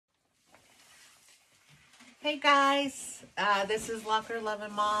Hey guys, this is Locker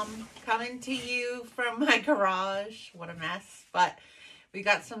Loving Mom coming to you from my garage. What a mess, but we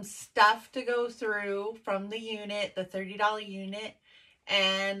got some stuff to go through from the unit, the $30 unit,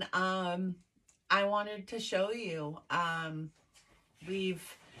 and I wanted to show you.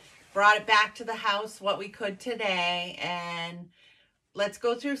 We've brought it back to the house what we could today, and let's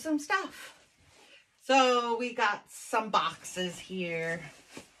go through some stuff. So we got some boxes here.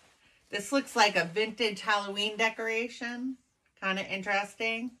 This looks like a vintage Halloween decoration. Kind of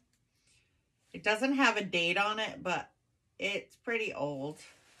interesting. It doesn't have a date on it, but it's pretty old.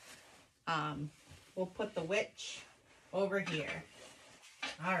 We'll put the witch over here.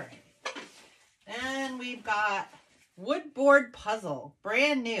 All right. And we've got wood board puzzle,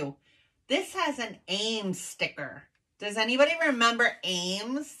 brand new. This has an Ames sticker. Does anybody remember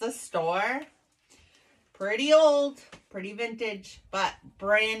Ames, the store? Pretty old, pretty vintage, but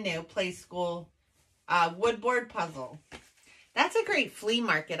brand new Play School wood board puzzle. That's a great flea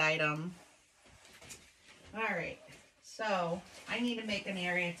market item. All right, so I need to make an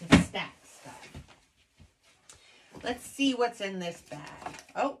area to stack stuff. Let's see what's in this bag.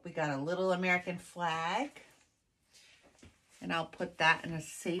 Oh, we got a little American flag. And I'll put that in a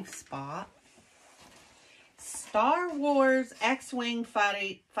safe spot. Star Wars X-Wing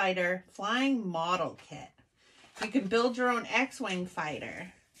fighter flying model kit. You can build your own X-Wing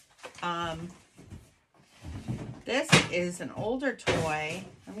fighter. This is an older toy.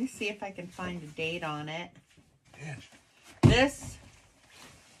 Let me see if I can find a date on it. This,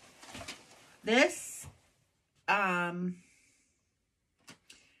 it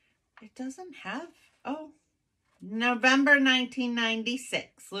doesn't have, oh, November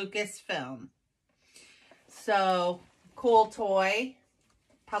 1996, Lucasfilm. So, cool toy.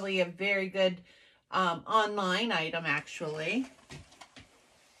 Probably a very good online item, actually.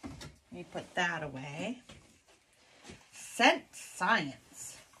 Let me put that away. Scent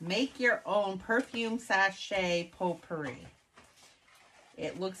Science. Make your own perfume sachet potpourri.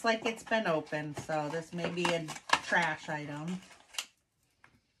 It looks like it's been opened, so this may be a trash item.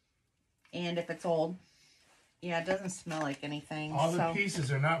 And if it's old, yeah, it doesn't smell like anything. All the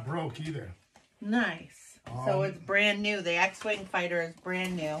pieces are not broke either. Nice. So it's brand new. The X-Wing fighter is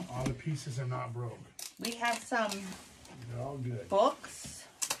brand new. All the pieces are not broke. We have some They're all good. books,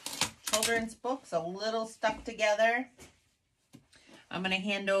 children's books, a little stuck together. I'm going to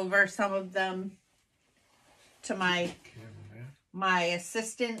hand over some of them to my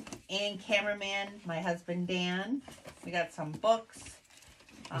assistant and cameraman, my husband Dan. We got some books.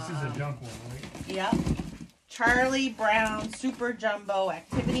 This is a junk one, right? Yep. Charlie Brown Super Jumbo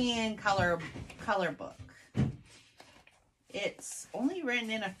Activity and Color book. It's only written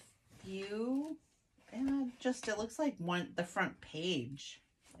in a few, and it looks like the front page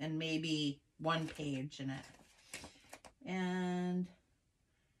and maybe one page in it. And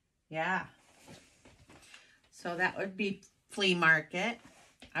yeah, so that would be flea market.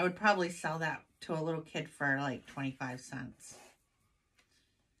 I would probably sell that to a little kid for like 25 cents.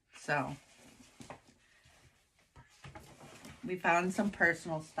 So we found some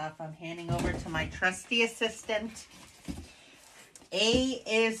personal stuff I'm handing over to my trusty assistant. A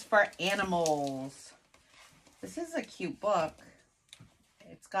is for animals. This is a cute book.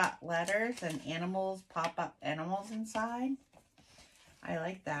 It's got letters and animals, pop-up animals inside. I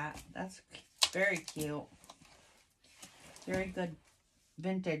like that. That's very cute. Very good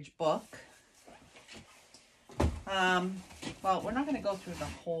vintage book. Well, we're not going to go through the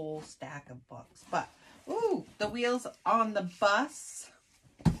whole stack of books, but ooh, The Wheels on the Bus.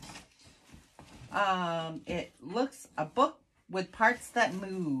 It looks a book with parts that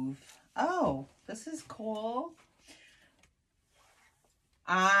move. Oh, this is cool.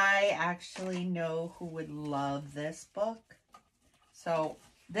 I actually know who would love this book. So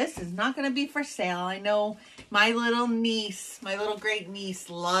this is not going to be for sale. I know my little niece, my little great niece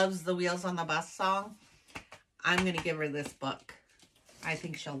loves the Wheels on the Bus song. I'm going to give her this book. I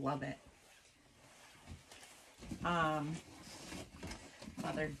think she'll love it.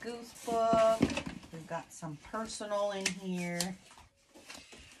 Mother Goose book. We've got some personal in here.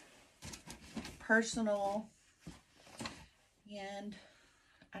 Personal. And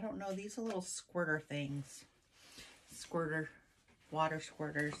I don't know, these are little squirter things. Water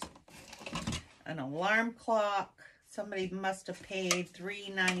squirters. An alarm clock. Somebody must have paid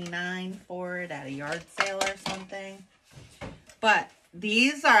 $3.99 for it at a yard sale or something. But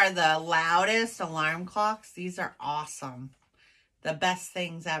these are the loudest alarm clocks. These are awesome. The best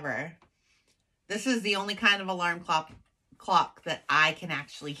things ever. This is the only kind of alarm clock that I can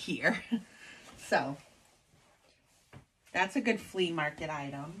actually hear. So, that's a good flea market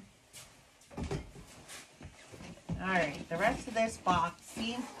item. All right, the rest of this box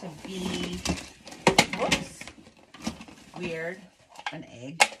seems to be, whoops, weird, an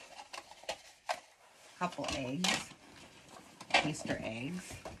egg, couple eggs, Easter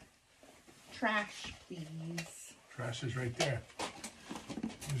eggs. Trash, please. Trash is right there. I'm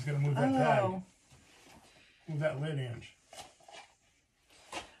just gonna move that tag. Move that lid, Ange.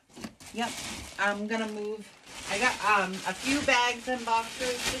 Yep, I'm gonna move. I got a few bags and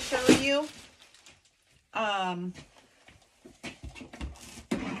boxes to show you. I'm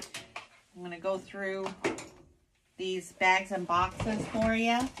gonna go through these bags and boxes for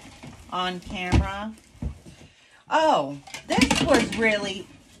you on camera. Oh, this was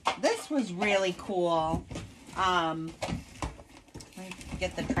really cool. Let me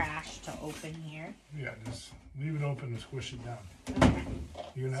get the trash to open here. Yeah, just leave it open and squish it down. Okay.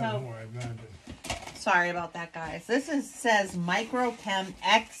 You're gonna have more, I imagine. Sorry about that, guys. This says Microchem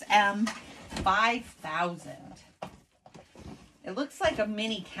XM 5000. It looks like a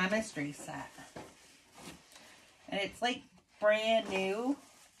mini chemistry set. And it's like brand new.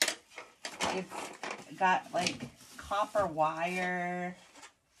 It's got like copper wire.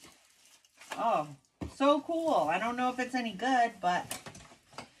 Oh, so cool. I don't know if it's any good, but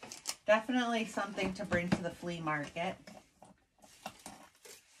definitely something to bring to the flea market.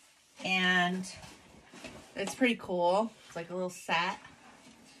 And it's pretty cool. It's like a little set.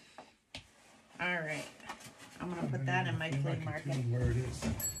 All right. I'm going to put that in my flea market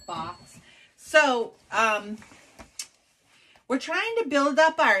box. So, we're trying to build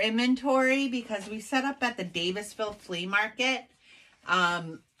up our inventory because we set up at the Davisville Flea Market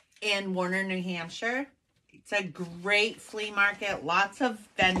in Warner, New Hampshire. It's a great flea market. Lots of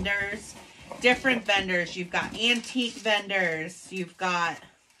vendors, different vendors. You've got antique vendors. You've got,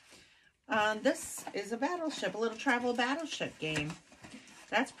 this is a battleship, a little travel battleship game.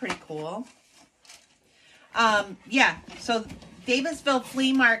 That's pretty cool. Yeah, so Davisville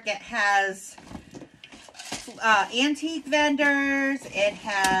Flea Market has antique vendors. It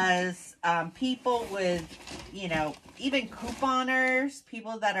has people with, you know, even couponers,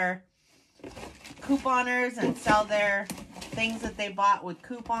 people that are couponers and sell their things that they bought with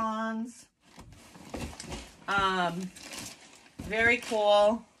coupons. Very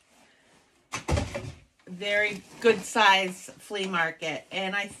cool. Very good size flea market.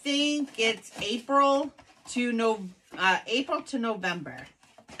 And I think it's April to November.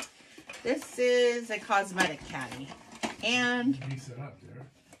 This is a cosmetic caddy. And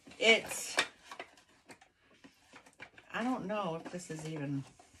it's, I don't know if this is even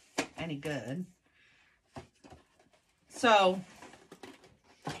any good. So,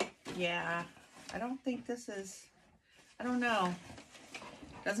 yeah, I don't think this is, I don't know.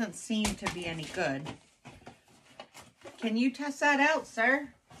 Doesn't seem to be any good. Can you test that out, sir?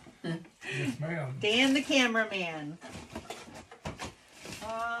 Yes, ma'am. Dan the cameraman.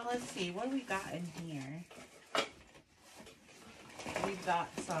 Let's see, what do we got in here? We've got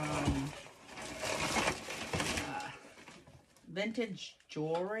some vintage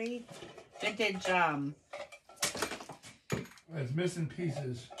jewelry. Vintage, It's missing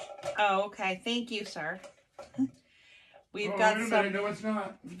pieces. Oh, okay. Thank you, sir. We've got some minute, no, it's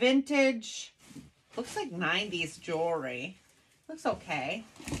not. Vintage, looks like 90s jewelry. Looks okay.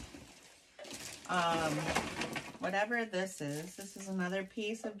 Whatever this is another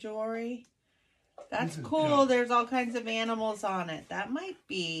piece of jewelry. That's cool. There's all kinds of animals on it. That might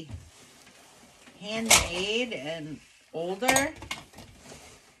be handmade and older.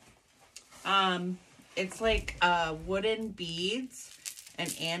 It's like wooden beads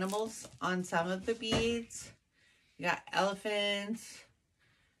and animals on some of the beads. You got elephants,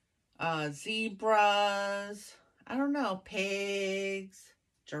 zebras, I don't know, pigs,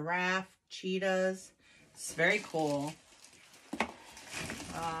 giraffe, cheetahs. It's very cool.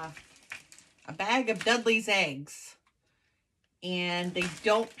 A bag of Dudley's eggs. And they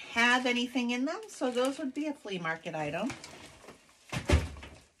don't have anything in them, so those would be a flea market item. I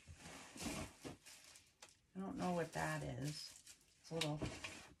don't know what that is. It's little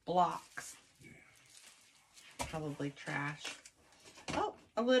blocks. Probably trash. Oh,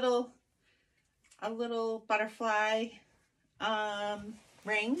 a little butterfly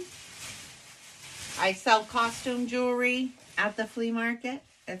ring. I sell costume jewelry at the flea market.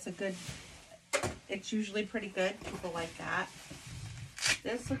 It's usually pretty good. People like that.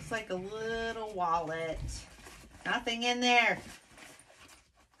 This looks like a little wallet. Nothing in there.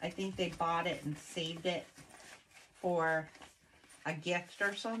 I think they bought it and saved it for a gift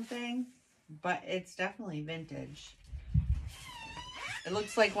or something. But it's definitely vintage. It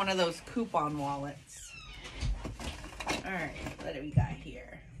looks like one of those coupon wallets. Alright, what do we got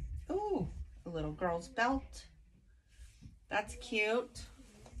here? Ooh, a little girl's belt. That's cute.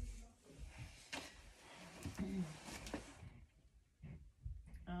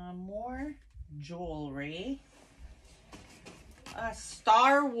 More jewelry.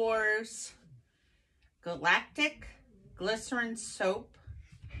 Star Wars Galactic Glycerin Soap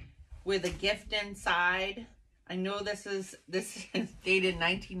with a gift inside. I know this is dated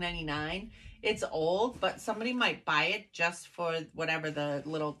 1999. It's old, but somebody might buy it just for whatever the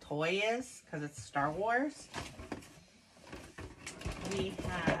little toy is, because it's Star Wars. We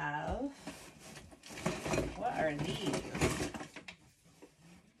have, what are these?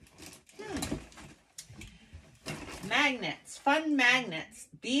 Magnets, fun magnets.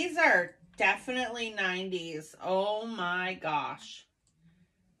 These are definitely 90s. Oh my gosh.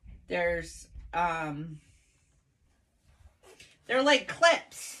 There's, they're like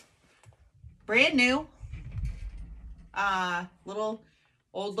clips. Brand new. Little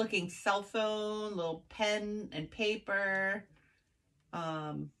old looking cell phone, little pen and paper,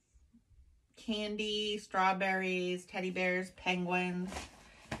 candy, strawberries, teddy bears, penguins.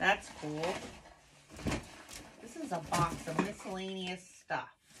 That's cool. This is a box of miscellaneous stuff.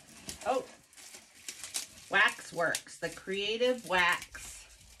 Oh, Waxworks, the Creative Wax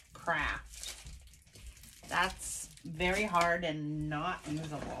Craft. That's very hard and not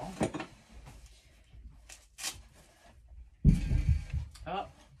usable. Oh,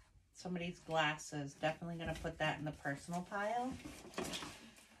 somebody's glasses. Definitely going to put that in the personal pile.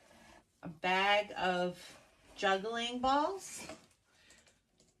 A bag of juggling balls.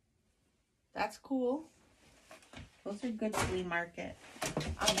 That's cool. Those are good flea market.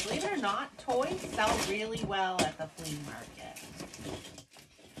 Believe it or not, toys sell really well at the flea market.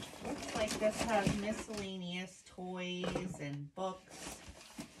 Looks like this has miscellaneous toys and books.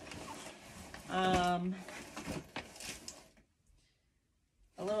 A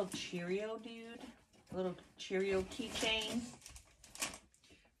little Cheerio dude. A little Cheerio keychain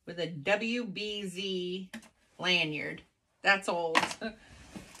with a WBZ lanyard. That's old.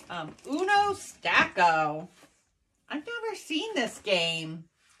 Uno Stacko. I've never seen this game.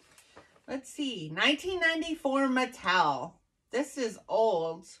 Let's see. 1994 Mattel. This is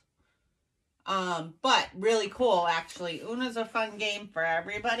old. But really cool, actually. Uno's a fun game for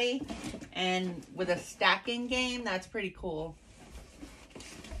everybody. And with a stacking game, that's pretty cool.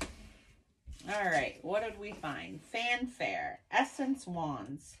 Alright, what did we find? Fanfare. Essence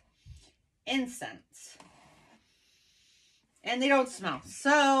wands. Incense. And they don't smell.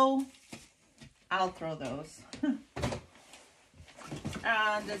 So, I'll throw those.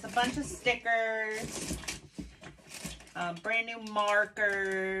 There's a bunch of stickers. Brand new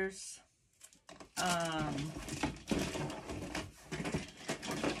markers.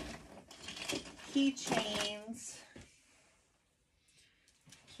 Keychains.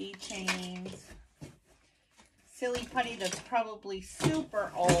 Silly putty that's probably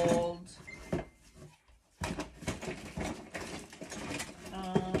super old.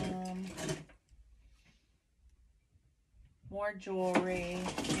 More jewelry,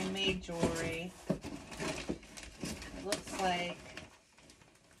 handmade jewelry. It looks like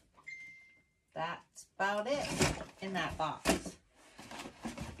that's about it in that box.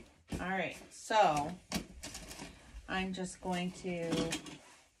 All right, so I'm just going to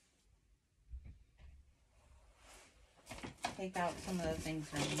take out some of the things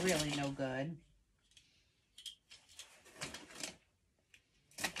that are really no good.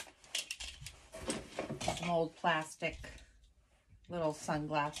 Some old plastic little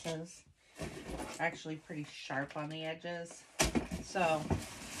sunglasses. Actually pretty sharp on the edges. So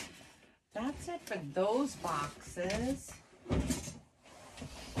that's it for those boxes. I'm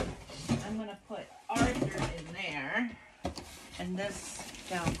going to put Arthur in there and this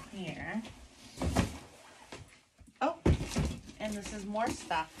down here. Oh, and this is more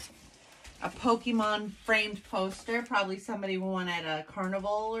stuff. A Pokemon framed poster. Probably somebody won at a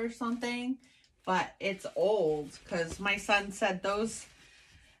carnival or something. But it's old because my son said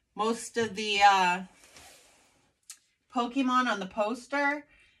most of the Pokemon on the poster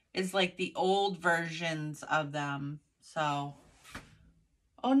is like the old versions of them. So,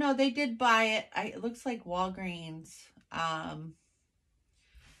 oh no, they did buy it. It looks like Walgreens.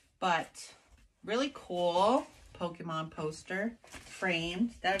 But really cool Pokemon poster,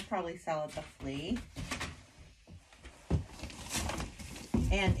 framed. That would probably sell at the flea.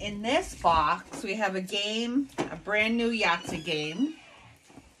 And in this box, we have a game, a brand new Yahtzee game.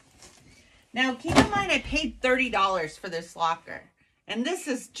 Now, keep in mind, I paid $30 for this locker. And this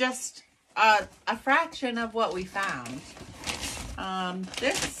is just a fraction of what we found.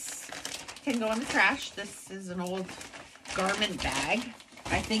 This can go in the trash. This is an old garment bag.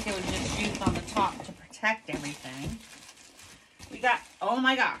 I think it was just used on the top to protect everything. We got, oh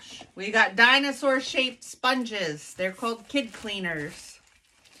my gosh, we got dinosaur-shaped sponges. They're called kid cleaners.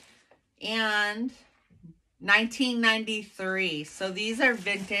 And 1993. So these are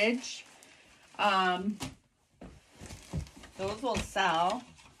vintage. Those will sell.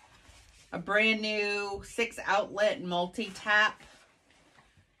 A brand new 6-outlet multi-tap.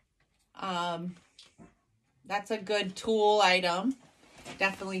 That's a good tool item.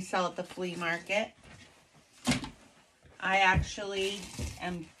 Definitely sell at the flea market. I actually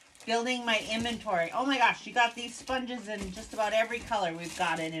am building my inventory. Oh my gosh, you got these sponges in just about every color. We've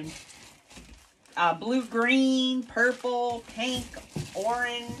got it in blue, green, purple, pink,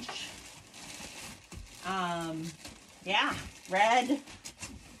 orange. Yeah, red.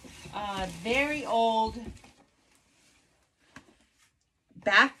 Very old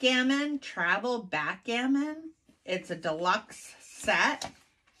backgammon, travel backgammon. It's a deluxe set.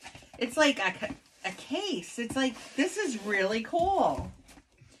 It's like a case. It's like, this is really cool.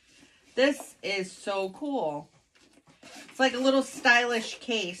 This is so cool. It's like a little stylish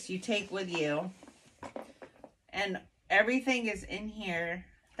case you take with you. And everything is in here.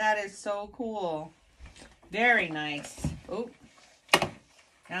 That is so cool. Very nice. Oh,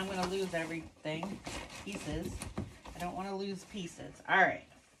 now I'm going to lose everything. Pieces. I don't want to lose pieces. All right.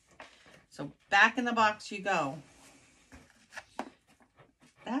 So back in the box you go.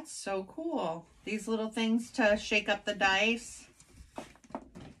 That's so cool. These little things to shake up the dice.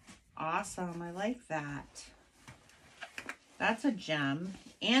 Awesome. I like that. That's a gem.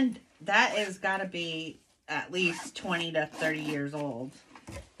 And that is got to be at least 20 to 30 years old.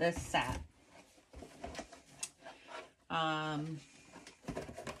 This set. Let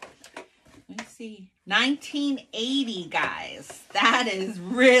me see. 1980, guys. That is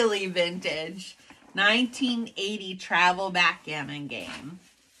really vintage. 1980 travel backgammon game.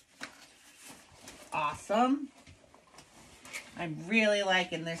 Awesome. I'm really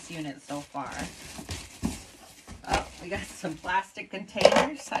liking this unit so far. Oh, we got some plastic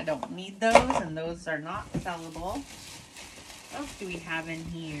containers. I don't need those, and those are not sellable. What else do we have in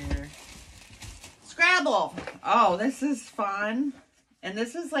here? Scrabble. Oh, this is fun. And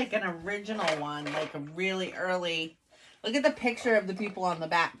this is like an original one, like a really early. Look at the picture of the people on the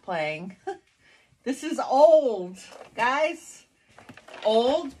back playing. This is old, guys.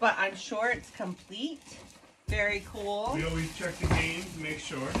 Old, but I'm sure it's complete. Very cool. We always check the game to make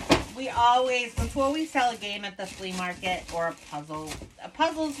sure. We always, before we sell a game at the flea market or a puzzle,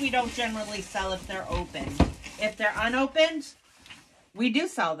 puzzles we don't generally sell if they're open. If they're unopened, we do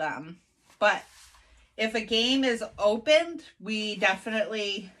sell them. But if a game is opened, we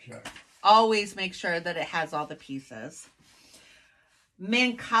definitely always make sure that it has all the pieces.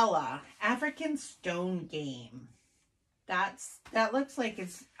 Mancala, African stone game. That looks like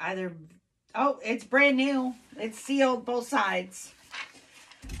it's either, oh, it's brand new. It's sealed both sides.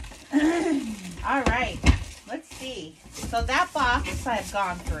 All right, let's see. So that box I've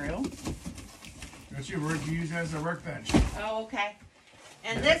gone through. That's your work you use as a workbench. Oh, okay.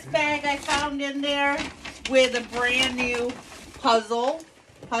 And this bag I found in there with a brand new puzzle,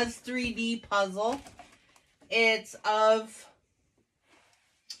 Puzz 3D puzzle. It's of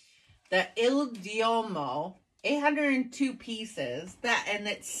the Il Duomo, 802 pieces. And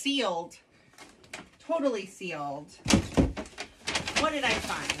it's sealed, totally sealed. What did I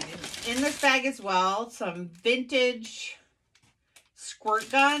find? In this bag as well, some vintage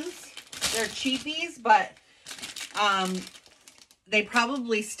squirt guns. They're cheapies, but they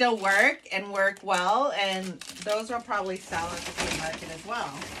probably still work and work well, and those will probably sell at the flea market as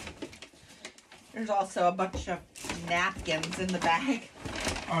well. There's also a bunch of napkins in the bag.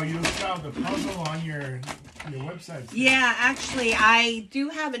 Oh, you sell the puzzle on your website? Yeah, actually, I do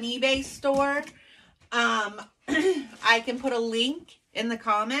have an eBay store. I can put a link in the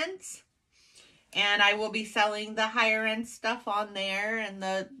comments, and I will be selling the higher end stuff on there and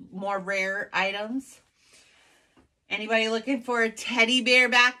the more rare items. Anybody looking for a teddy bear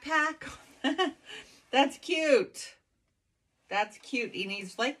backpack? That's cute. That's cute. And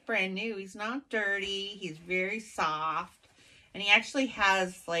he's like brand new. He's not dirty. He's very soft. And he actually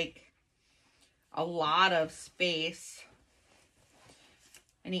has like a lot of space.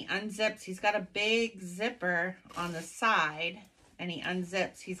 And he unzips. He's got a big zipper on the side. And he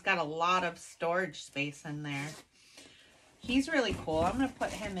unzips. He's got a lot of storage space in there. He's really cool. I'm going to put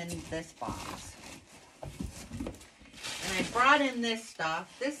him in this box. And I brought in this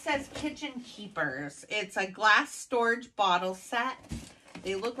stuff. This says Kitchen Keepers. It's a glass storage bottle set.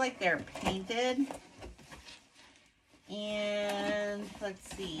 They look like they're painted. And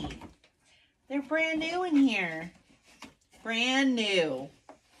let's see. They're brand new in here. Brand new.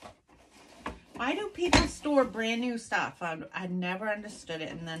 Why do people store brand new stuff? I never understood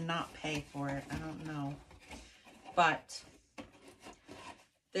it and then not pay for it. I don't know. But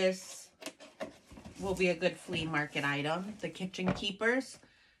this will be a good flea market item. The Kitchen Keepers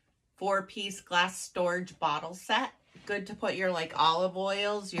 4-piece glass storage bottle set. Good to put your like olive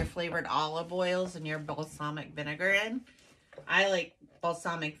oils, your flavored olive oils, and your balsamic vinegar in. I like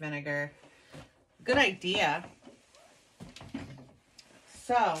balsamic vinegar. Good idea.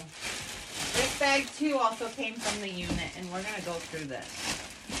 So, this bag too also came from the unit, and we're going to go through this.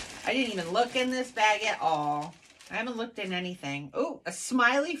 I didn't even look in this bag at all. I haven't looked in anything. Oh, a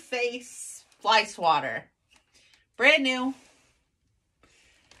smiley face fly swatter. Brand new.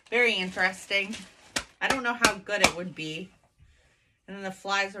 Very interesting. I don't know how good it would be. And then the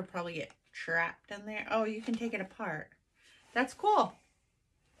flies will probably get trapped in there. Oh, you can take it apart. That's cool.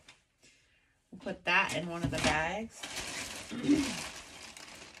 We'll put that in one of the bags.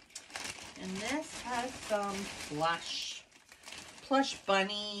 And this has some plush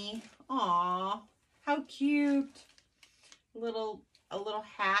bunny. Aw, how cute. A little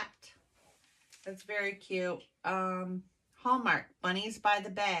hat. That's very cute. Hallmark, Bunnies by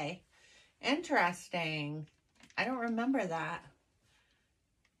the Bay. Interesting. I don't remember that.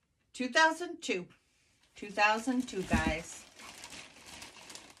 2002. 2002, guys.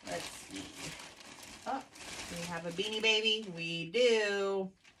 Let's see. Oh, we have a Beanie Baby. We do.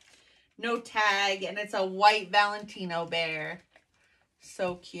 No tag, and it's a white Valentino bear.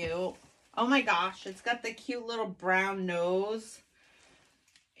 So cute. Oh my gosh, it's got the cute little brown nose.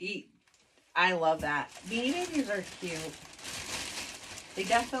 I love that. Beanie Babies are cute. They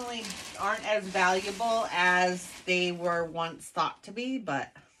definitely aren't as valuable as they were once thought to be,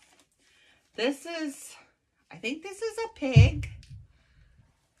 but this is, I think this is a pig.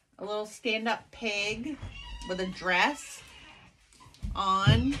 A little stand-up pig with a dress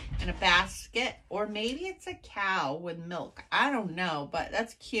on and a basket, or maybe it's a cow with milk. I don't know, but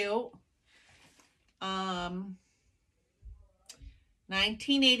that's cute.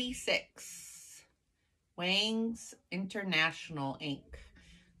 1986, Wang's International Inc.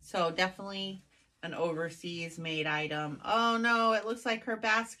 So definitely an overseas made item. Oh no, it looks like her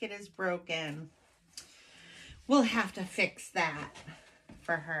basket is broken. We'll have to fix that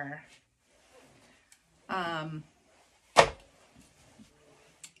for her.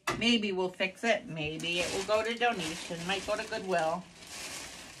 Maybe we'll fix it. Maybe it will go to donation. Might go to Goodwill.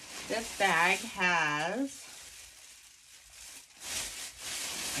 This bag has,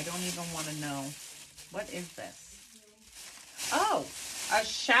 I don't even want to know. What is this? Oh, a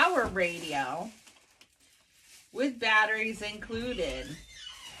shower radio with batteries included.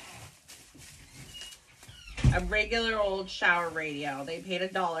 A regular old shower radio. They paid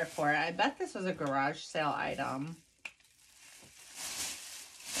 $1 for it. I bet this was a garage sale item.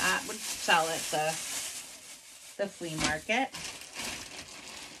 That would sell at the flea market.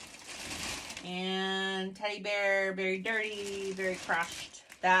 And teddy bear, very dirty, very crushed.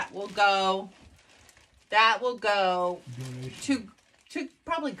 That will go to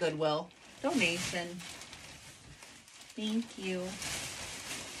probably Goodwill. Donation. Thank you.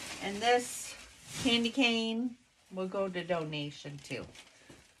 And this candy cane will go to donation too.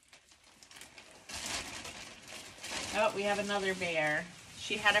 Oh, we have another bear.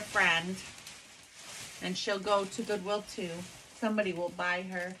 She had a friend, and she'll go to Goodwill too. Somebody will buy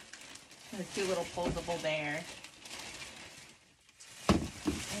her a cute little foldable bear.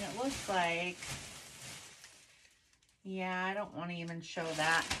 And it looks like, yeah, I don't want to even show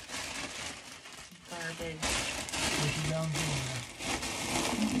that. Garbage.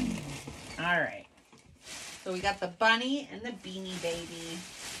 All right. So we got the bunny and the Beanie Baby.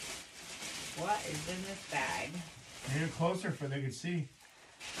 What is in this bag? Get it closer so they can see.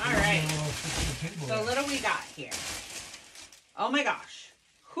 All right. So what do we got here? Oh my gosh.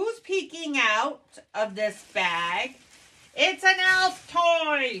 Who's peeking out of this bag? It's an elf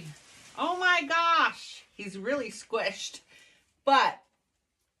toy. Oh my gosh. He's really squished. But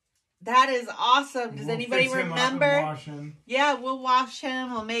that is awesome. Does anybody remember? Wash him. Yeah, we'll wash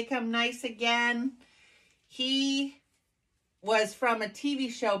him. We'll make him nice again. He was from a TV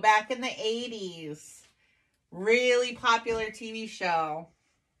show back in the 80s. Really popular TV show.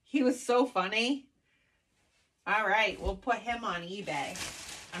 He was so funny. All right, we'll put him on eBay.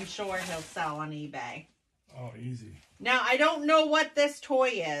 I'm sure he'll sell on eBay. Oh, easy. Now, I don't know what this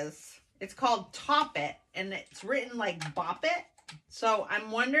toy is. It's called Top It, and it's written like Bop It. So I'm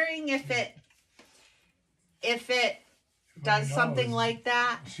wondering if it does something like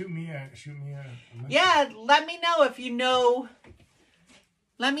that. Shoot me a yeah, let me know if you know.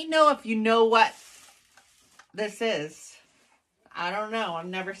 Let me know if you know what this is. I don't know. I've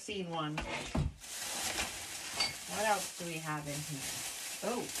never seen one. What else do we have in here?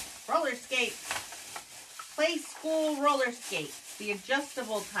 Oh, roller skates. Play school roller skates. The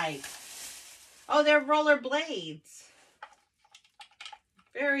adjustable type. Oh, they're roller blades.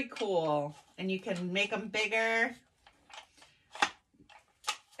 Very cool. And you can make them bigger.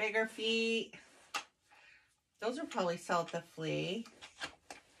 Bigger feet. Those are probably sell at the flea.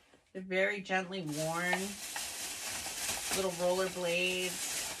 They're very gently worn. Little roller blades.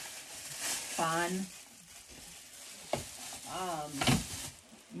 Fun.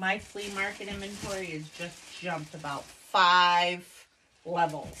 My flea market inventory has just jumped about 5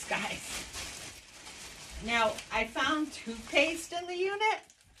 levels, guys. Now, I found toothpaste in the unit,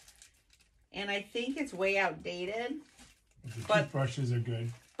 and I think it's way outdated. The toothbrushes are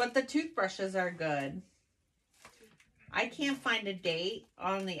good. But the toothbrushes are good. I can't find a date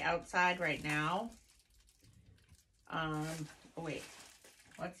on the outside right now. Oh wait,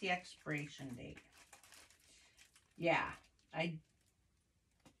 what's the expiration date? Yeah,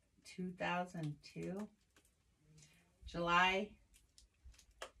 2002, July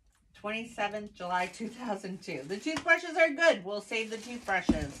 27th, July 2002. The toothbrushes are good. We'll save the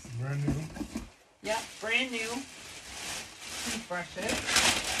toothbrushes. Brand new. Yep, brand new toothbrushes.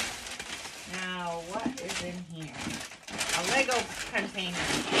 Now, what is in here? A Lego container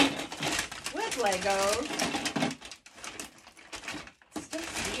with Legos. Still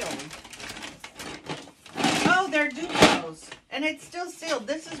sealed. Oh, they're Duplos. And it's still sealed.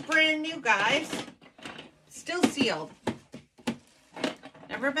 This is brand new, guys. Still sealed.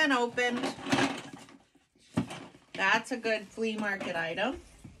 Never been opened. That's a good flea market item.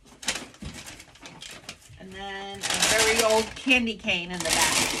 And then a very old candy cane in the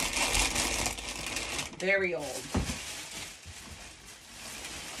back. Very old.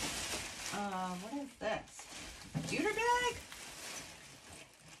 What is this? Computer bag?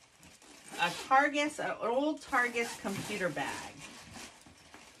 An old Targus computer bag.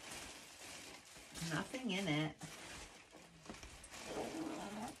 Nothing in it.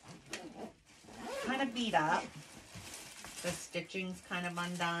 Kind of beat up. The stitching's kind of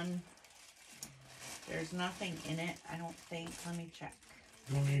undone. There's nothing in it, I don't think. Let me check.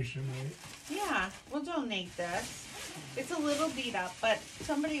 Donation, right? Yeah, we'll donate this. It's a little beat up, but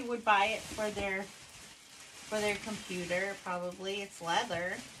somebody would buy it for their computer, probably. It's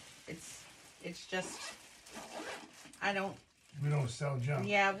leather. It's just, We don't sell junk.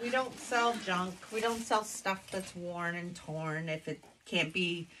 yeah, we don't sell junk. We don't sell stuff that's worn and torn if it can't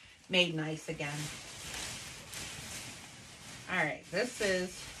be made nice again. All right, this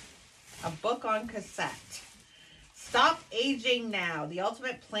is a book on cassette. Stop Aging Now, the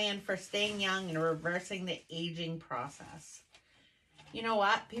ultimate plan for staying young and reversing the aging process. You know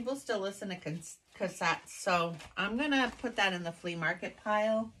what? People still listen to cassettes, so I'm going to put that in the flea market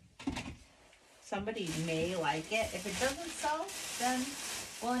pile. Somebody may like it. If it doesn't sell, then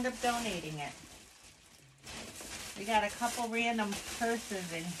we'll end up donating it. We got a couple random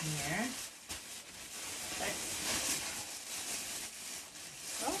purses in here.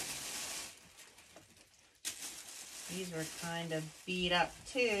 These were kind of beat up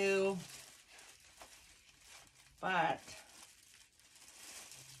too, but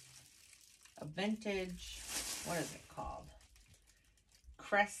a vintage, what is it called?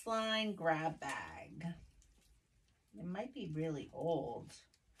 Crestline grab bag. It might be really old.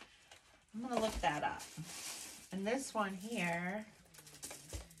 I'm gonna look that up. And this one here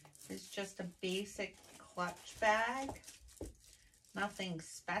is just a basic clutch bag. Nothing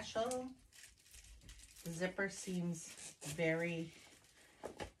special. The zipper seems very,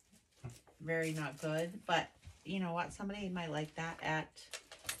 very not good, but you know what? Somebody might like that at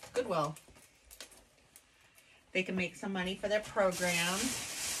Goodwill. They can make some money for their program.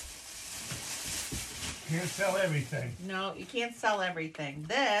 Can't sell everything. No, you can't sell everything.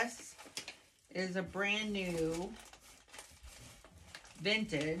 This is a brand new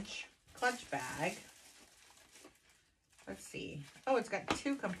vintage clutch bag. Let's see. Oh, it's got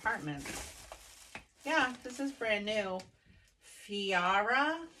 2 compartments. Yeah, this is brand new.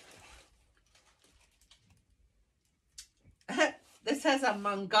 Fiara. This has a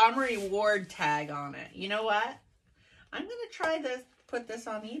Montgomery Ward tag on it. You know what? I'm going to try this, put this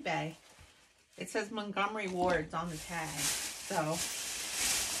on eBay. It says Montgomery Ward's on the tag. So,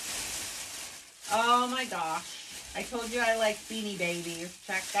 oh my gosh. I told you I like Beanie Babies.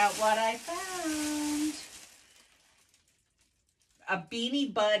 Check out what I found. A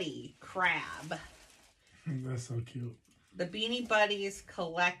Beanie Buddy crab. That's so cute. The Beanie Buddies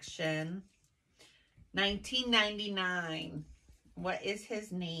collection, 1999. What is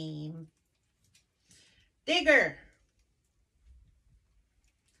his name? Digger.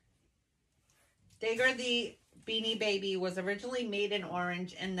 Digger the Beanie Baby was originally made in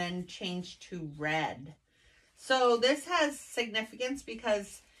orange and then changed to red. So this has significance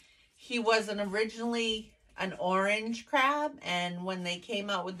because he wasn't originally an orange crab, and when they came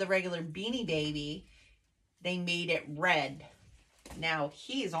out with the regular Beanie Baby, they made it red. Now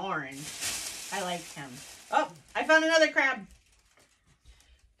he's orange. I like him. Oh, I found another crab.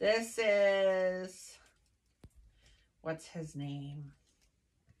 This is, what's his name?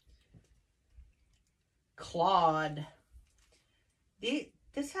 Claude.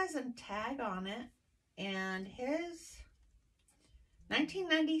 This has a tag on it, and his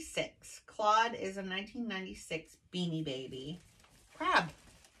 1996. Claude is a 1996 Beanie Baby crab.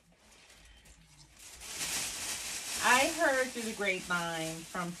 I heard through the grapevine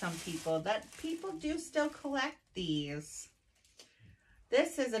from some people that people do still collect these.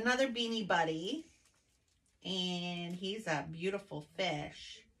 This is another Beanie Buddy, and he's a beautiful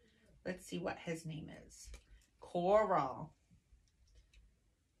fish. Let's see what his name is. Coral.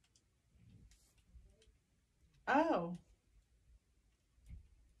 Oh.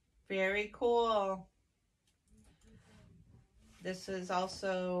 Very cool. This is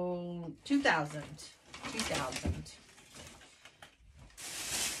also 2000. 2000.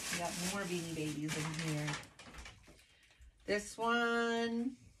 We got more Beanie Babies in here. This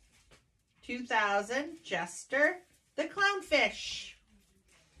one, 2000, Jester the Clownfish.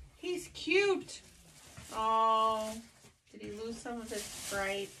 He's cute. Oh, did he lose some of his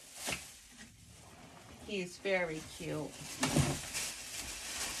stripe? He's very cute.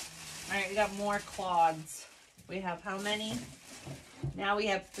 All right, we got more Claudes. We have how many? Now we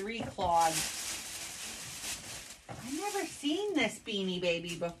have 3 Claudes. I've never seen this Beanie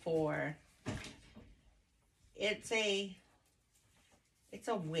Baby before. It's a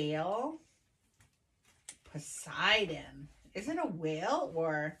whale. Poseidon. Is it a whale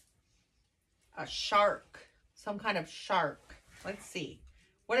or a shark? Some kind of shark. Let's see.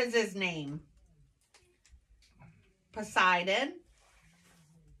 What is his name? Poseidon.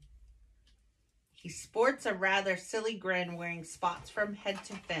 He sports a rather silly grin, wearing spots from head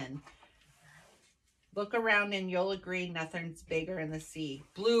to fin. Look around and you'll agree nothing's bigger in the sea.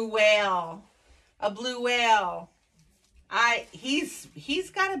 Blue whale. A blue whale. He's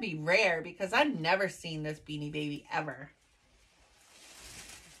got to be rare because I've never seen this Beanie Baby ever.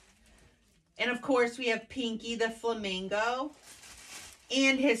 And of course we have Pinky the flamingo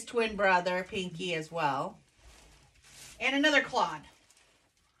and his twin brother Pinky as well. And another Claude.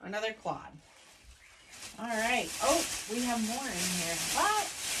 Another Claude. All right. Oh, we have more in here. What?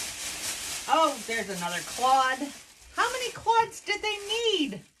 Oh, there's another Claude. How many Claudes did they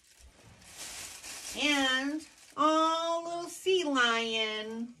need? And, oh, little sea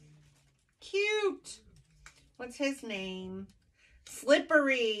lion. Cute. What's his name?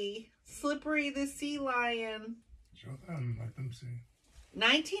 Slippery. Slippery the sea lion. Show them, let them see.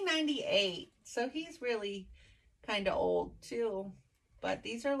 1998. So he's really kind of old too. But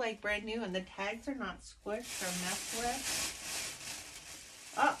these are like brand new and the tags are not squished or messed with.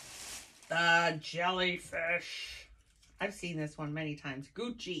 Oh, the jellyfish. I've seen this one many times.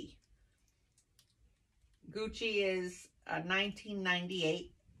 Gucci. Gucci is a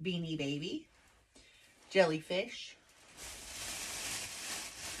 1998 Beanie Baby. Jellyfish.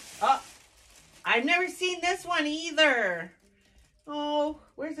 Oh, I've never seen this one either. Oh,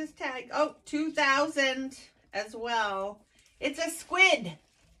 where's this tag? Oh, 2000 as well. It's a squid.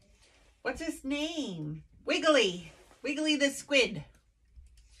 What's his name? Wiggly. Wiggly the squid.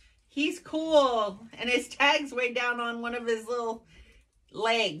 He's cool. And his tag's way down on one of his little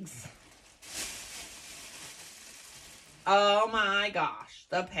legs. Oh my gosh.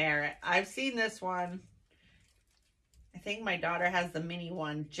 The parrot. I've seen this one. I think my daughter has the mini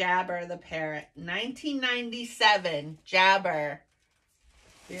one. Jabber the parrot. 1997. Jabber.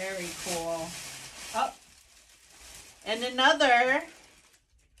 Very cool. Oh. And another,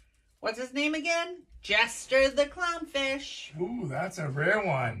 what's his name again? Jester the Clownfish. Ooh, that's a rare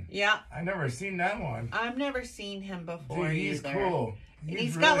one. Yeah. I never seen that one. I've never seen him before. Dude, he's either. Cool. And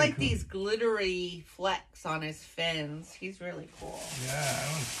he's got like these glittery flecks on his fins. He's really cool. Yeah,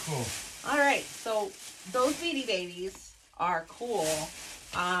 that one's cool. All right, so those Beanie Babies are cool.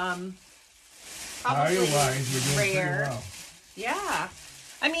 Probably Value-wise, you're doing rare. pretty well. Yeah.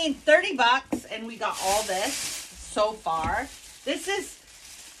 I mean, 30 bucks and we got all this so far. This is,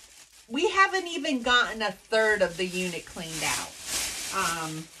 we haven't even gotten a third of the unit cleaned out.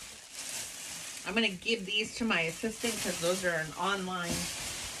 I'm going to give these to my assistant because those are an online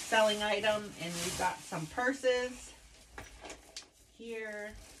selling item. And we've got some purses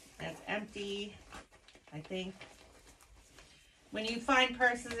here. That's empty, I think. when you find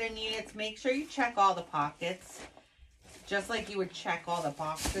purses and units, make sure you check all the pockets. Just like you would check all the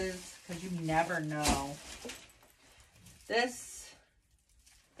boxes, because you never know. This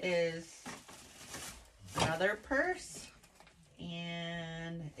is another purse,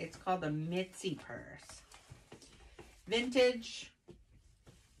 and it's called the Mitzi purse. Vintage.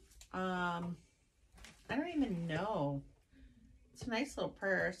 I don't even know. It's a nice little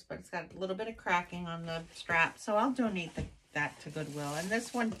purse, but it's got a little bit of cracking on the strap, so I'll donate that to Goodwill. And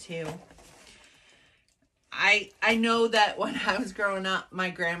this one too. I know that when I was growing up, my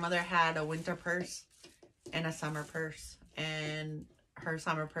grandmother had a winter purse and a summer purse, and her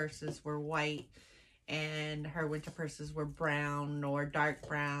summer purses were white and her winter purses were brown or dark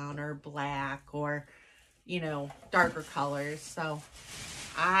brown or black or, you know, darker colors. So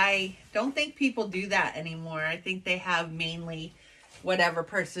I don't think people do that anymore. I think they have mainly whatever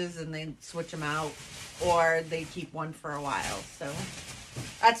purses and they switch them out, or they keep one for a while. So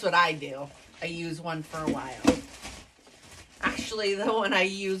that's what I do. I use one for a while. Actually, the one I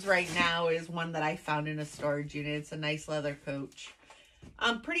use right now is one that I found in a storage unit. It's a nice leather coach.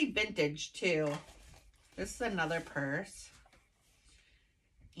 Pretty vintage too. This is another purse.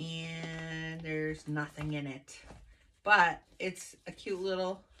 And there's nothing in it. But it's a cute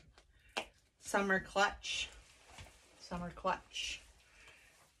little summer clutch. Summer clutch.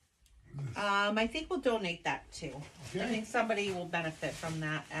 I think we'll donate that too. Okay. I think somebody will benefit from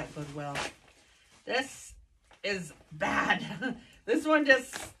that at Goodwill. This is bad. This one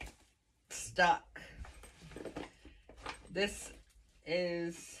just stuck. This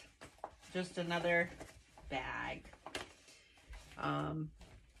is just another bag.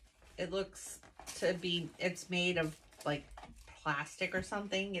 It looks to be, it's made of like plastic or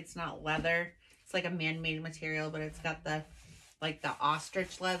something. It's not leather. It's like a man-made material, but it's got the like the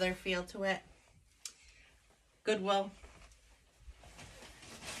ostrich leather feel to it. Goodwill.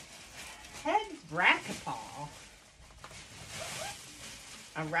 Head racquetball.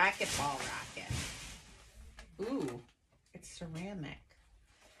 A racquetball racket. Ooh, it's ceramic.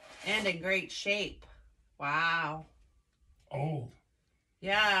 And in great shape. Wow. Old.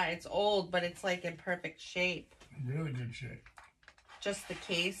 Yeah, it's old, but it's like in perfect shape. Really good shape. Just the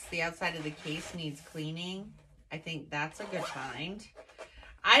case, the outside of the case needs cleaning. I think that's a good find.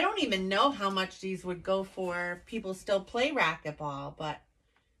 I don't even know how much these would go for. People still play racquetball, but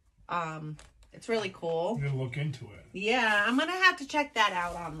it's really cool. I'm gonna look into it. Yeah, I'm gonna have to check that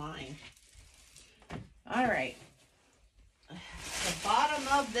out online. All right. The bottom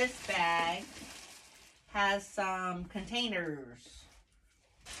of this bag has some containers.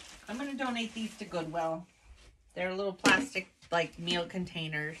 I'm gonna donate these to Goodwill. They're little plastic like meal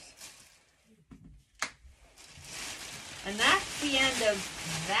containers. And that's the end of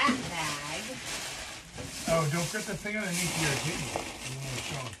that bag. Oh, don't forget the thing underneath your kidney. You want to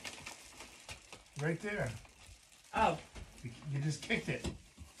show 'em. Right there. Oh. You just kicked it.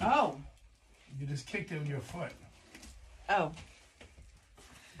 Oh. You just kicked it with your foot. Oh.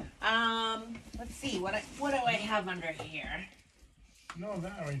 Let's see. What do I have under here? No,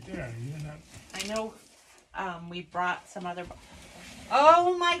 that right there. You didn't have... I know we brought some other...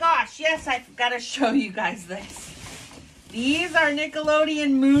 Oh my gosh. Yes, I've got to show you guys this. These are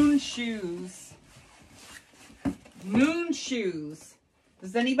Nickelodeon Moon shoes. Moon shoes.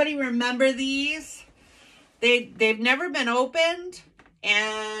 Does anybody remember these? They've never been opened,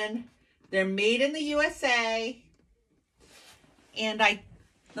 and they're made in the USA. And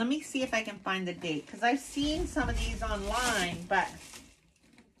let me see if I can find the date, because I've seen some of these online, but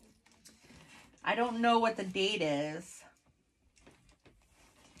I don't know what the date is.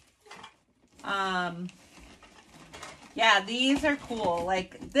 Yeah, these are cool.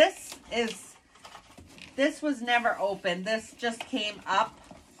 Like this was never opened. This just came up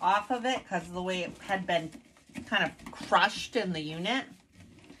off of it because of the way it had been kind of crushed in the unit.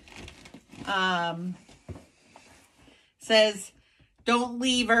 Says, don't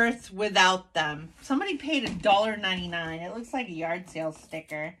leave Earth without them. Somebody paid $1.99. It looks like a yard sale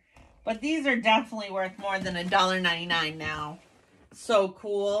sticker. But these are definitely worth more than $1.99 now. So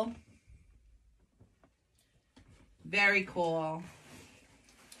cool. Very cool.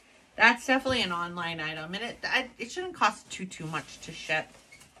 That's definitely an online item, and it shouldn't cost too much to ship.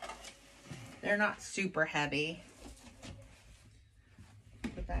 They're not super heavy.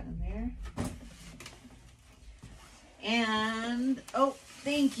 Put that in there. And oh,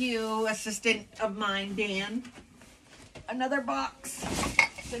 thank you, assistant of mine, Dan. Another box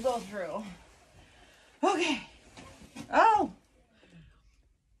to go through. Okay. Oh.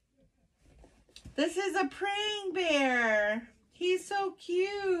 This is a praying bear. He's so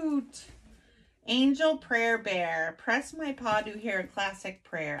cute. Angel Prayer Bear. Press my paw to hear a classic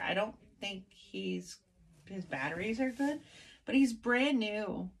prayer. I don't think his batteries are good, but he's brand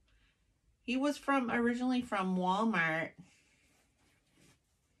new. He was originally from Walmart.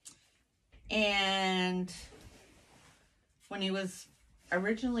 And when he was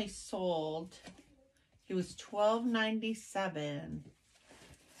originally sold, he was $12.97.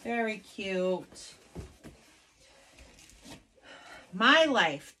 Very cute. My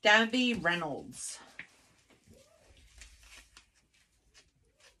Life, Debbie Reynolds.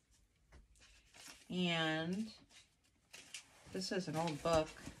 And this is an old book.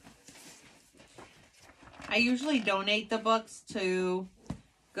 I usually donate the books to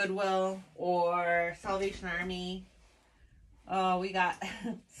Goodwill or Salvation Army. Oh, we got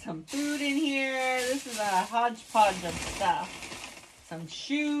some food in here. This is a hodgepodge of stuff. Some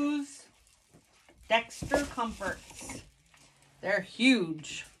shoes. Dexter Comforts. They're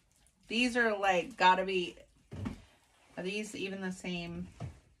huge. These are like, gotta be, are these even the same?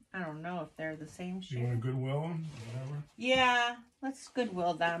 I don't know if they're the same shoe. You want to Goodwill them? Whatever? Yeah, let's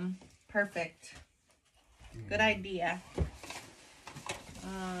Goodwill them. Perfect. Good idea.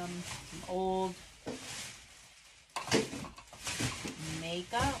 Old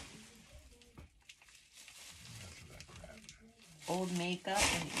makeup. Old makeup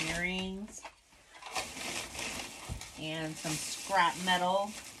and earrings. And some scrap metal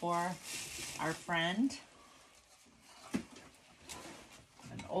for our friend.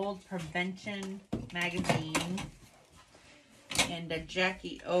 An old Prevention magazine. And a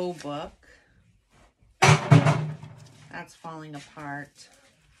Jackie O book. That's falling apart.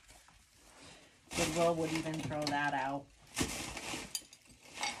 Goodwill would even throw that out.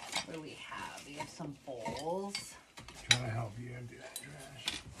 What do we have? We have some bowls. Trying to help you empty that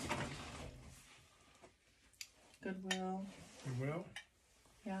trash. Goodwill. Goodwill?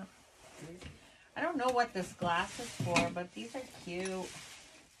 Yeah. Okay. I don't know what this glass is for, but these are cute.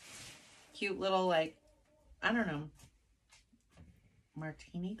 Cute little, like, I don't know,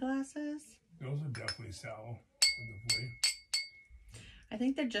 martini glasses? Those are definitely sell. I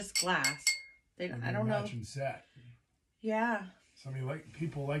think they're just glass. I don't know. Matching set. Yeah.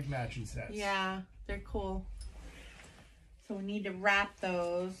 People like matching sets. Yeah, they're cool. So we need to wrap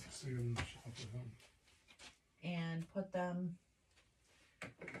those and put them.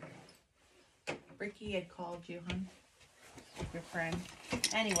 Ricky had called you, huh? Your friend.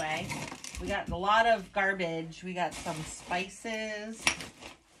 Anyway, we got a lot of garbage. We got some spices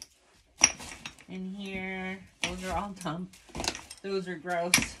in here. Those are all dumb. Those are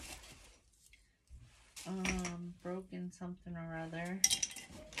gross. Broken something or other.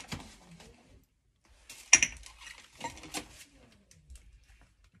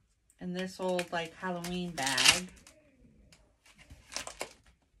 And this old, like, Halloween bag.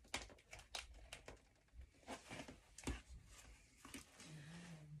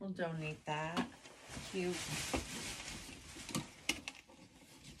 We'll donate that. Cute.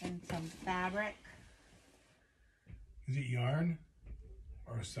 And some fabric. Is it yarn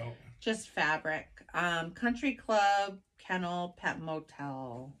or silk? Just fabric. Country Club, Kennel, Pet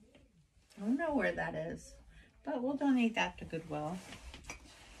Motel. I don't know where that is, but we'll donate that to Goodwill.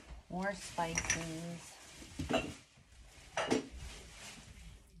 More spices.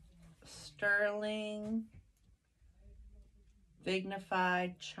 Sterling.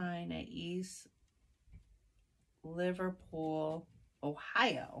 Dignified China, East Liverpool,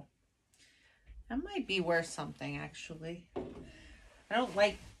 Ohio. That might be worth something, actually. I don't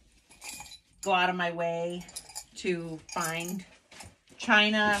go out of my way to find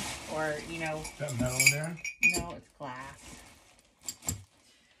China or, you know. Is that metal in there? No, it's glass.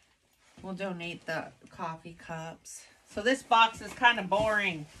 We'll donate the coffee cups. So this box is kind of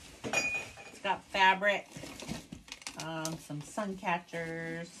boring. It's got fabric, some sun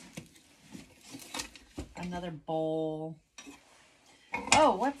catchers, another bowl.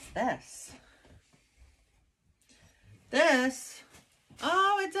 Oh, what's this? This,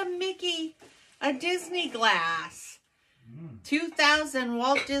 oh, it's a Mickey, a Disney glass. 2000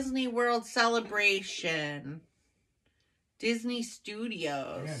 Walt Disney World Celebration. Disney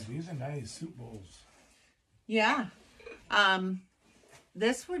Studios. Yeah, these are nice soup bowls. Yeah.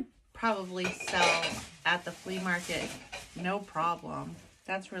 This would probably sell at the flea market, no problem.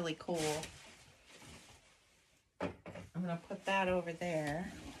 That's really cool. I'm going to put that over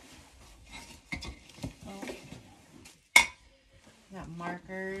there. Oh. Got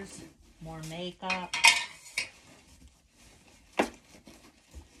markers, more makeup,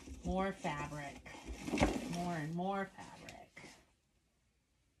 more fabric, more and more fabric.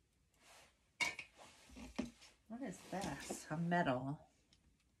 What is this? A medal.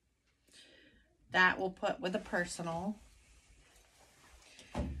 That we'll put with a personal.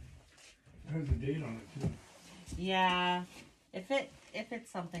 There's a date on it too. Yeah. If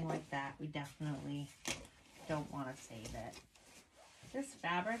it's something like that, we definitely don't want to save it. This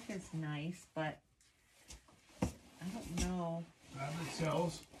fabric is nice, but I don't know. Fabric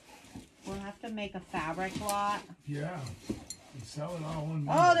sells. We'll have to make a fabric lot. Yeah. You sell it all in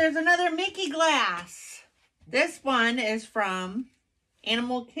one. Oh, there's another Mickey glass. This one is from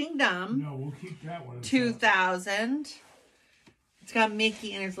Animal Kingdom. No, we'll keep that one. 2000. It's got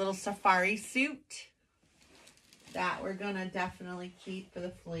Mickey in his little safari suit. That we're going to definitely keep for the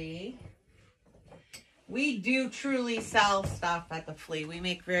flea. We do truly sell stuff at the flea. We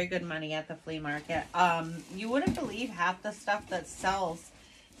make very good money at the flea market. You wouldn't believe half the stuff that sells.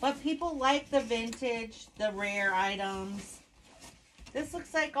 But people like the vintage, the rare items. This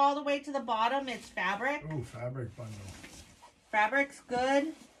looks like all the way to the bottom, it's fabric. Oh, fabric bundle. Fabric's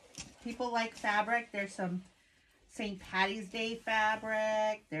good. People like fabric. There's some St. Patty's Day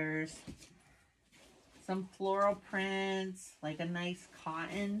fabric. There's some floral prints, like a nice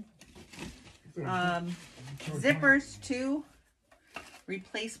cotton. Zippers too.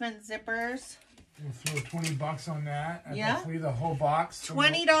 Replacement zippers. We'll throw $20 on that. Yeah. Hopefully the whole box.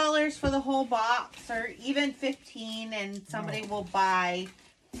 $20 for the whole box, or even $15, and somebody will buy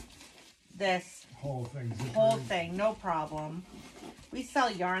this whole thing. Whole thing, no problem. We sell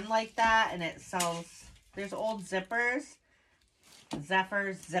yarn like that, and it sells. There's old zippers,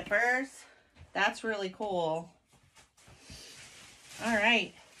 Zephyrs zippers. That's really cool. All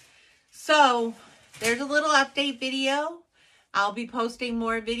right. So there's a little update video. I'll be posting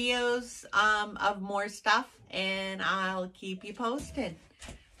more videos of more stuff, and I'll keep you posted.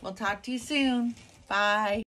 We'll talk to you soon. Bye.